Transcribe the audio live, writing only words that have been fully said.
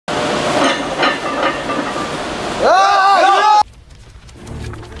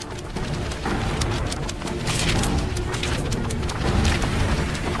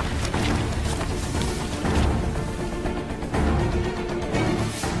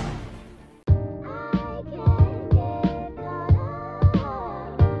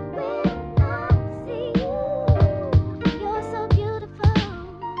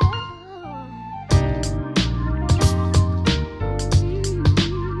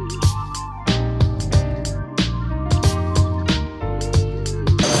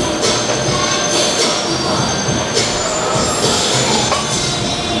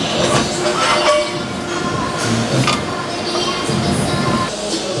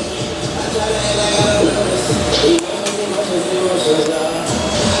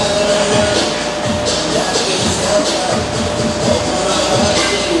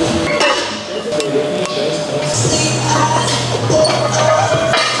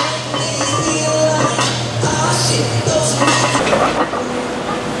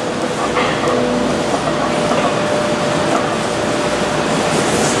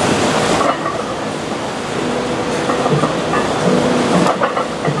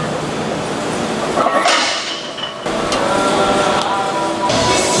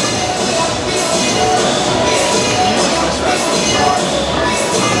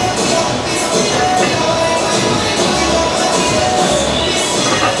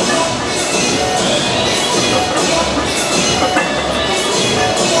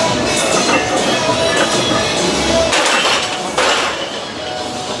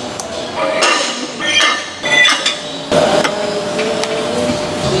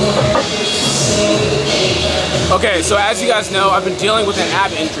Okay, so as you guys know, I've been dealing with an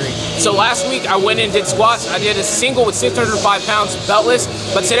ab injury. So last week I went in and did squats. I did a single with 605 pounds beltless,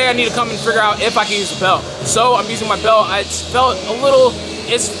 but today I need to come and figure out if I can use the belt. So I'm using my belt. It's felt a little,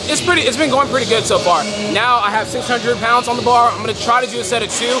 it's been going pretty good so far. Now I have 600 pounds on the bar. I'm gonna try to do a set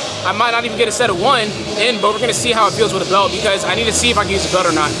of 2. I might not even get a set of 1 in, but we're gonna see how it feels with a belt because I need to see if I can use the belt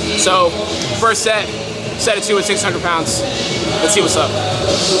or not. So first set of 2 with 600 pounds. Let's see what's up.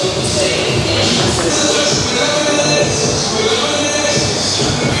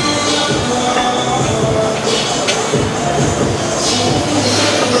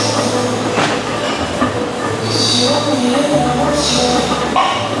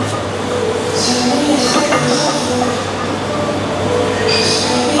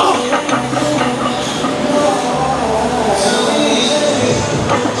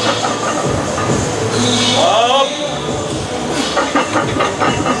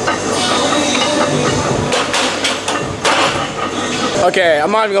 Okay,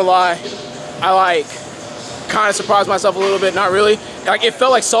 I'm not even gonna lie. I kind of surprised myself a little bit, not really. Like it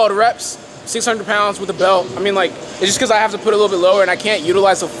felt like solid reps, 600 pounds with a belt. I mean, like it's just because I have to put it a little bit lower and I can't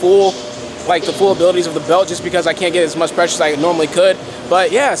utilize the full abilities of the belt just because I can't get as much pressure as I normally could.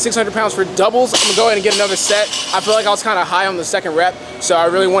 But yeah, 600 pounds for doubles. I'm gonna go ahead and get another set. I feel like I was kind of high on the second rep, so I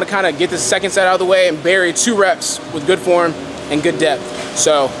really want to kind of get this second set out of the way and bury 2 reps with good form and good depth.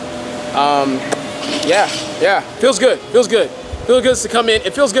 So, yeah, feels good. Feels good to come in.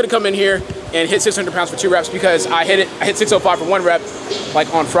 It feels good to come in here and hit 600 pounds for 2 reps because I hit 605 for 1 rep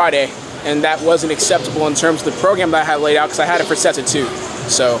like on Friday, and that wasn't acceptable in terms of the program that I had laid out because I had it for sets of 2.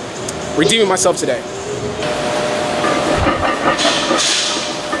 So, redeeming myself today.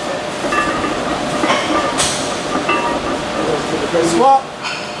 Swap.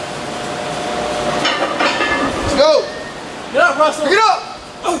 Let's go. Get up, Russell. Get up.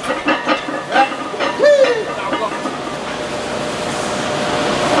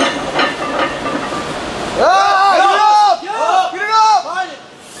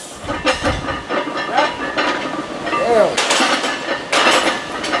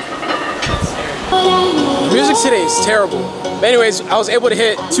 Music today is terrible. But anyways, I was able to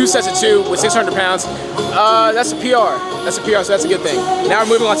hit 2 sets of 2 with 600 pounds. That's a PR. That's a PR, so that's a good thing. Now we're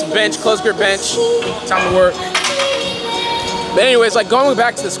moving on to bench, close grip bench. Time to work. But anyways, like going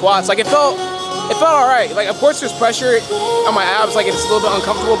back to the squats, like it felt all right. Like of course there's pressure on my abs, like it's a little bit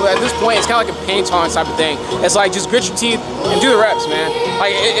uncomfortable, but at this point it's kind of like a pain tolerance type of thing. It's like just grit your teeth and do the reps, man.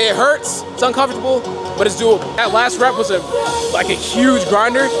 Like it hurts, it's uncomfortable, but it's doable. That last rep was like a huge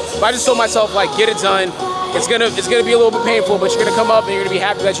grinder, but I just told myself like get it done. It's gonna be a little bit painful, but you're gonna come up and you're gonna be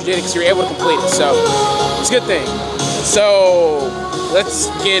happy that you did it because you're able to complete it. So it's a good thing. So let's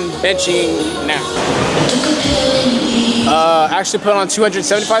begin benching now. Actually put on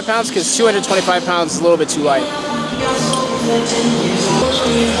 275 pounds because 225 pounds is a little bit too light.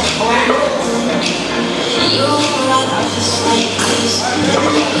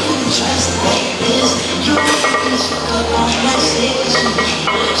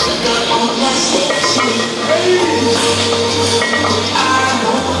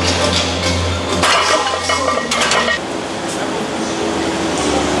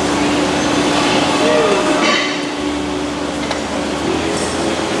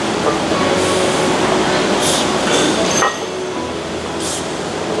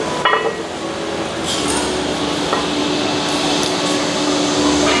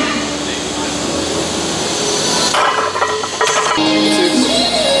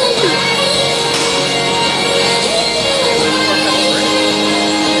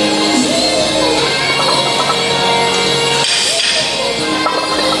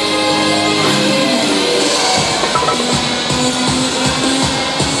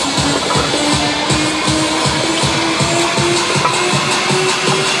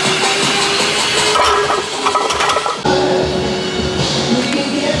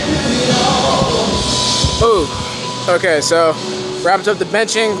 Okay, so wrapped up the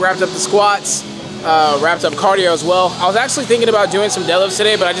benching, wrapped up the squats, wrapped up cardio as well. I was actually thinking about doing some deadlifts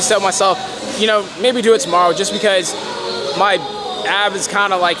today, but I just told myself, you know, maybe do it tomorrow just because my ab is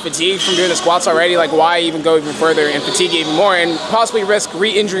kind of like fatigued from doing the squats already. Like why even go even further and fatigue even more and possibly risk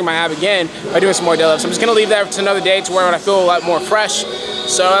re-injuring my ab again by doing some more deadlifts. I'm just gonna leave that to another day to where I feel a lot more fresh.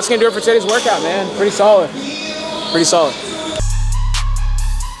 So that's gonna do it for today's workout, man. Pretty solid, pretty solid.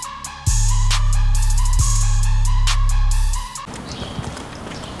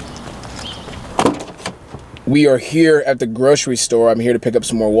 We are here at the grocery store. I'm here to pick up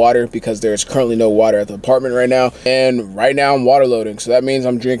some more water because there's currently no water at the apartment right now. And right now I'm water loading. So that means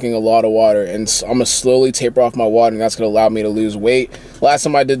I'm drinking a lot of water. And so I'm going to slowly taper off my water, and that's going to allow me to lose weight. Last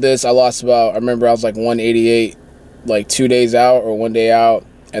time I did this, I lost about, I remember I was like 188, like 2 days out or 1 day out.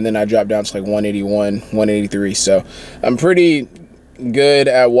 And then I dropped down to like 181, 183. So I'm pretty good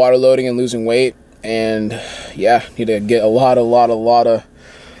at water loading and losing weight. And yeah, need to get a lot of water.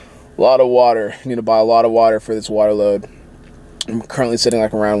 Need to buy a lot of water for this water load. I'm currently sitting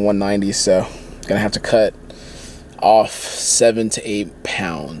like around 190, so gonna have to cut off 7 to 8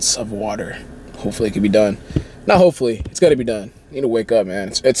 pounds of water. Hopefully it can be done. Not hopefully, it's gotta be done. I need to wake up,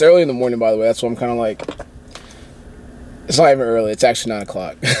 man. It's early in the morning, by the way. That's why I'm kind of like, it's not even early. It's actually 9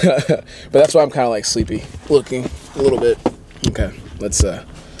 o'clock. But that's why I'm kind of like sleepy looking a little bit. Okay, let's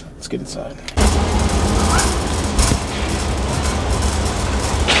get inside.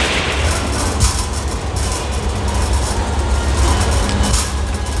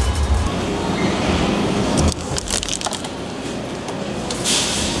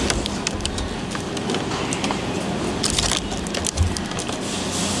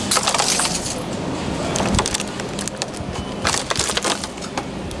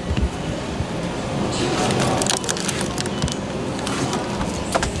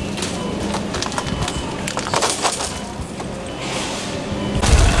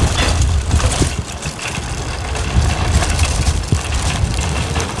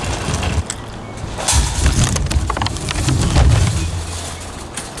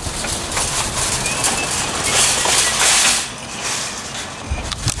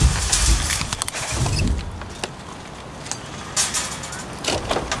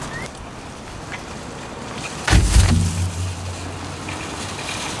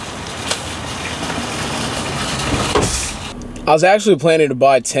 I was actually planning to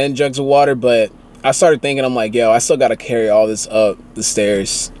buy 10 jugs of water, but I started thinking, I'm like, yo, I still gotta carry all this up the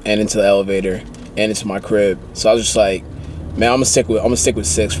stairs and into the elevator and into my crib. So I was just like, man, I'm gonna stick with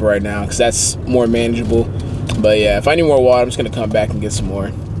 6 for right now because that's more manageable. But yeah, if I need more water, I'm just gonna come back and get some more.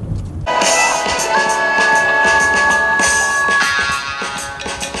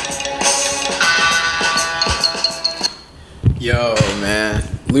 Yo, man,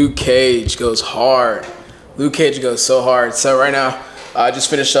 Luke Cage goes hard. Luke Cage goes so hard. So right now, I just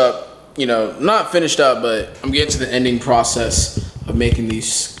finished up, you know, not finished up, but I'm getting to the ending process of making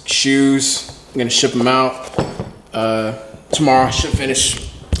these shoes. I'm gonna ship them out tomorrow. Should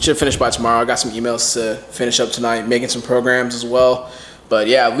finish by tomorrow. I got some emails to finish up tonight, making some programs as well. But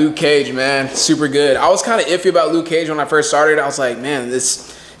yeah, Luke Cage, man, super good. I was kind of iffy about Luke Cage when I first started. I was like, man,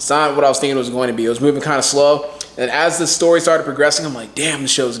 it's not what I was thinking it was going to be. It was moving kind of slow. And as the story started progressing, I'm like, damn,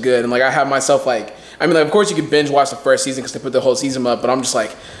 this show's good. And like, I have myself like, I mean, like, of course you can binge watch the first season because they put the whole season up, but I'm just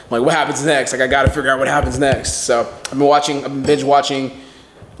like, what happens next? Like, I got to figure out what happens next. So I've been binge watching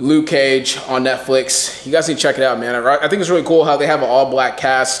Luke Cage on Netflix. You guys need to check it out, man. I think it's really cool how they have an all-black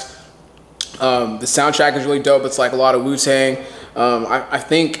cast. The soundtrack is really dope. It's like a lot of Wu-Tang. I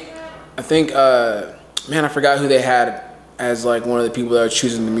think, man, I forgot who they had as like one of the people that are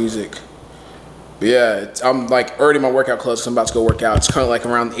choosing the music. But yeah, I'm like already my workout clothes because I'm about to go work out. It's kind of like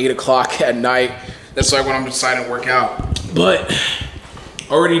around 8 o'clock at night. That's like when I'm deciding to work out. But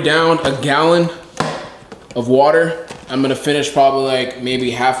already down a gallon of water. I'm gonna finish probably like maybe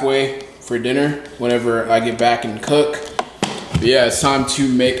halfway for dinner whenever I get back and cook. But yeah, it's time to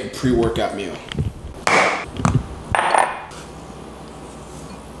make a pre-workout meal.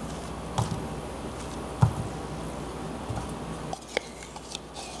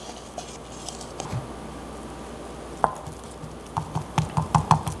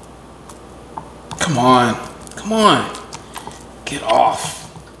 Come on, come on, get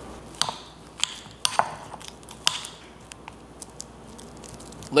off.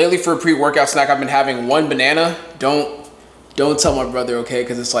 Lately for a pre-workout snack, I've been having one banana. Don't tell my brother, okay?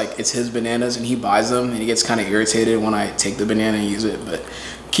 Because it's like, it's his bananas and he buys them and he gets kind of irritated when I take the banana and use it, but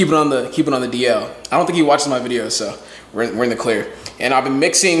keep it on the DL. I don't think he watches my videos, so we're in the clear. And I've been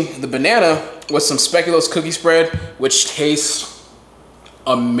mixing the banana with some speculoos cookie spread, which tastes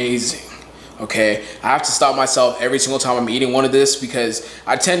amazing. Okay, I have to stop myself every single time I'm eating one of this because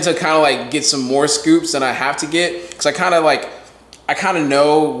I tend to kind of like get some more scoops than I have to get because I kind of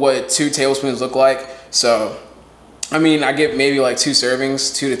know what 2 tablespoons look like. So, I mean, I get maybe like 2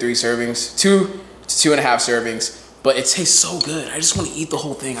 servings, 2 to 3 servings, 2 to 2.5 servings, but it tastes so good. I just want to eat the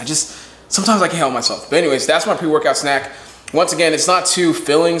whole thing. Sometimes I can't help myself. But anyways, that's my pre-workout snack. Once again, it's not too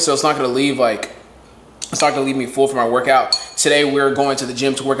filling, so it's not gonna leave me full for my workout. Today we're going to the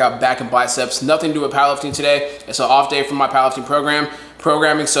gym to work out back and biceps. Nothing to do with powerlifting today. It's an off day from my powerlifting program,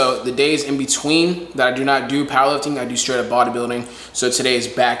 programming. So the days in between that I do not do powerlifting, I do straight up bodybuilding. So today is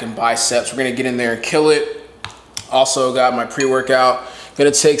back and biceps. We're gonna get in there and kill it. Also got my pre-workout.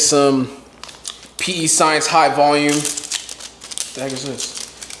 Gonna take some PE Science High Volume. What the heck is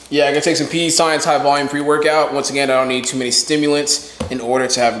this? Yeah, I'm gonna take some PE Science High Volume pre-workout. Once again, I don't need too many stimulants in order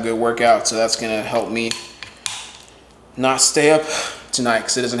to have a good workout. So that's gonna help me not stay up tonight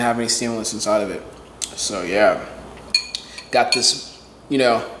because it doesn't have any stimulants inside of it. So yeah, got this, you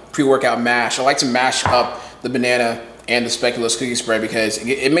know, pre-workout mash. I like to mash up the banana and the speculoos cookie spread because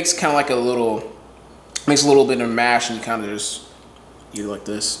it makes kind of like a little, makes a little bit of mash and you kind of just eat it like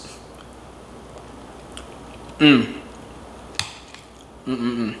this.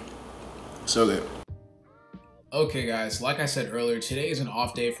 So good. Okay guys, like I said earlier, today is an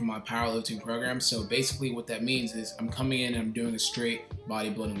off day for my powerlifting program. So basically what that means is I'm coming in and I'm doing a straight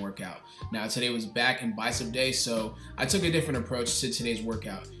bodybuilding workout. Now today was back and bicep day, so I took a different approach to today's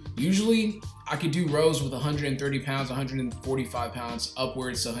workout. Usually I could do rows with 130 pounds, 145 pounds,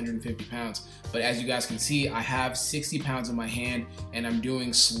 upwards to 150 pounds. But as you guys can see, I have 60 pounds in my hand and I'm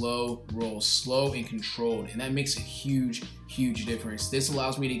doing slow rolls, slow and controlled. And that makes a huge difference. This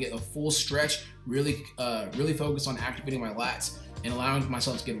allows me to get a full stretch, really focus on activating my lats and allowing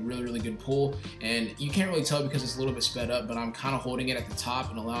myself to get a really good pull. And you can't really tell because it's a little bit sped up, but I'm kind of holding it at the top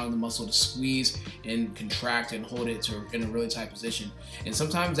and allowing the muscle to squeeze and contract and hold it in a really tight position. And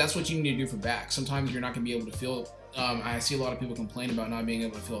sometimes that's what you need to do for back. Sometimes you're not gonna be able to feel, I see a lot of people complain about not being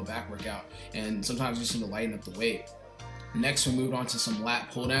able to feel a back workout, and sometimes you just need to lighten up the weight. Next, we moved on to some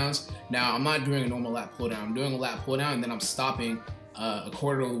lat pull downs. Now, I'm not doing a normal lat pull down. I'm doing a lat pull down and then I'm stopping a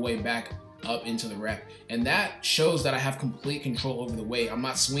quarter of the way back up into the rep. And that shows that I have complete control over the weight. I'm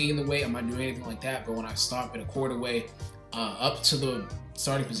not swinging the weight, I'm not doing anything like that, but when I stop at a quarter way up to the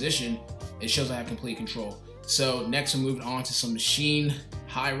starting position, it shows I have complete control. So next we moved on to some machine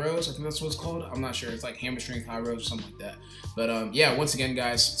high rows. I think that's what it's called. I'm not sure. It's like hammer strength high rows or something like that. But yeah, once again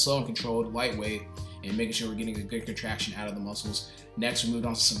guys, slow and controlled, lightweight, and making sure we're getting a good contraction out of the muscles. Next, we moved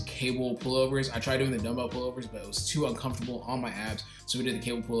on to some cable pullovers. I tried doing the dumbbell pullovers, but it was too uncomfortable on my abs, so we did the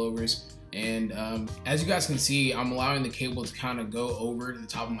cable pullovers. And as you guys can see, I'm allowing the cable to kind of go over the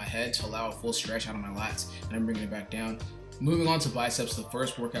top of my head to allow a full stretch out of my lats, and I'm bringing it back down. Moving on to biceps, the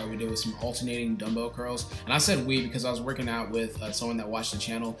first workout we did was some alternating dumbbell curls. And I said we because I was working out with someone that watched the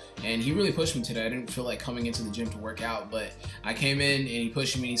channel, and he really pushed me today. I didn't feel like coming into the gym to work out, but I came in and he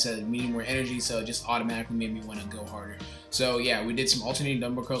pushed me and he said, "We need more energy," so it just automatically made me want to go harder. So yeah, we did some alternating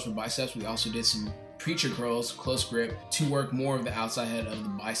dumbbell curls for biceps. We also did some preacher curls, close grip, to work more of the outside head of the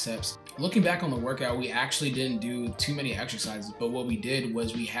biceps. Looking back on the workout, we actually didn't do too many exercises, but what we did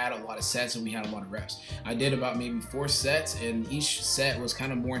was we had a lot of sets and we had a lot of reps. I did about maybe 4 sets, and each set was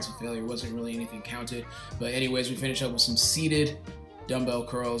kind of more into failure. It wasn't really anything counted. But anyways, we finished up with some seated dumbbell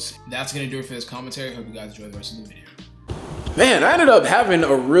curls. That's gonna do it for this commentary. Hope you guys enjoy the rest of the video. Man, I ended up having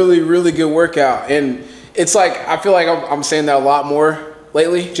a really good workout, and it's like, I feel like I'm saying that a lot more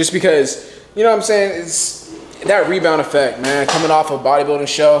lately, just because, you know what I'm saying, it's that rebound effect, man, coming off a bodybuilding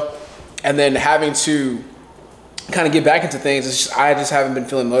show and then having to kind of get back into things. It's just, I just haven't been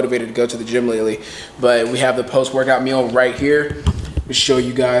feeling motivated to go to the gym lately. But we have the post-workout meal right here. Let me show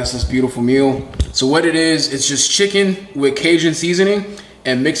you guys this beautiful meal. So what it is, it's just chicken with Cajun seasoning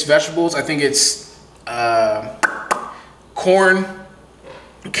and mixed vegetables. I think it's corn,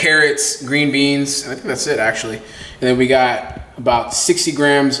 carrots, green beans. I think that's it actually. And then we got about 60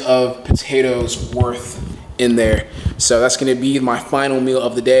 grams of potatoes worth in there. So that's gonna be my final meal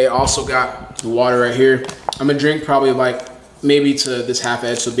of the day. Also got the water right here. I'm gonna drink probably like maybe to this half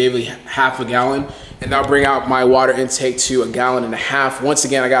edge, so maybe half a gallon. And that'll bring out my water intake to 1.5 gallons. Once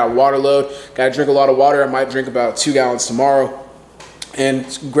again, I got a water load. Gotta drink a lot of water. I might drink about 2 gallons tomorrow. And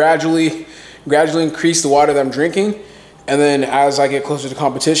gradually increase the water that I'm drinking. And then as I get closer to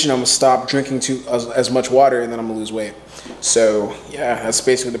competition, I'm gonna stop drinking as much water, and then I'm gonna lose weight. So yeah, that's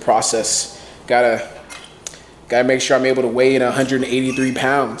basically the process. Gotta make sure I'm able to weigh in 183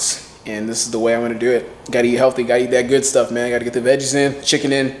 pounds. And this is the way I'm gonna do it. Gotta eat healthy, gotta eat that good stuff, man. Gotta get the veggies in,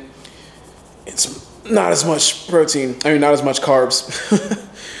 chicken in. It's not as much protein, not as much carbs.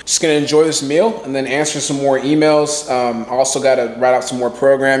 Just gonna enjoy this meal and then answer some more emails. Also gotta write out some more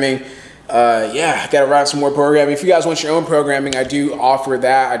programming. Yeah, gotta write some more programming. If you guys want your own programming, I do offer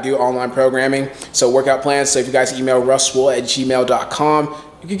that. I do online programming, so workout plans. So if you guys email russwole@gmail.com,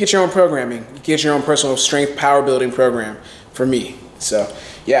 you can get your own programming. You can get your own personal strength power building program for me. So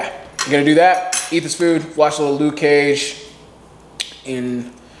yeah, I'm gonna do that. Eat this food, watch a little Luke Cage,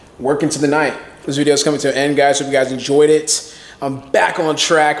 and work into the night. This video is coming to an end, guys. Hope you guys enjoyed it. I'm back on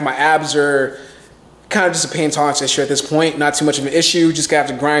track. My abs are kind of just a pain tolerance issue at this point. Not too much of an issue, just gonna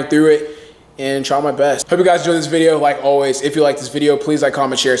have to grind through it and try my best. Hope you guys enjoyed this video. Like always, if you like this video, please like,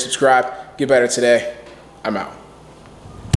 comment, share, subscribe. Get better today. I'm out.